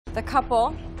The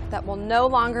couple that will no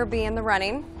longer be in the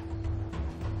running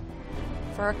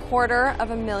for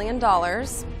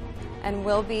 $250,000 and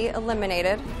will be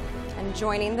eliminated and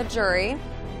joining the jury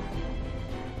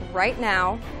right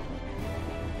now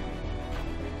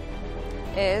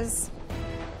is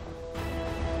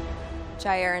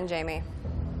Jair and Jamie.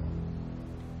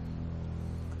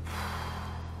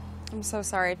 I'm so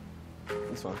sorry.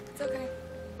 It's fine. It's okay.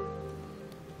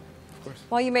 Of course.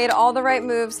 While you made all the right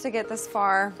moves to get this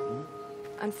far,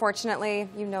 unfortunately,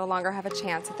 you no longer have a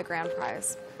chance at the grand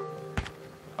prize.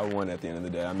 I won at the end of the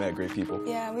day. I met great people.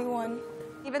 Yeah, we won.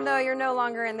 Even though you're no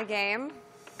longer in the game,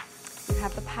 you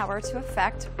have the power to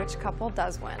affect which couple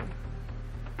does win.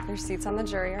 Your seats on the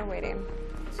jury are waiting.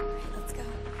 Let's go.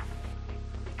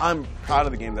 I'm proud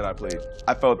of the game that I played.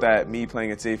 I felt that me playing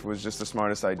it safe was just the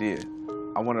smartest idea.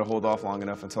 I wanted to hold off long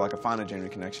enough until I could find a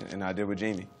genuine connection, and I did with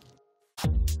Jamie.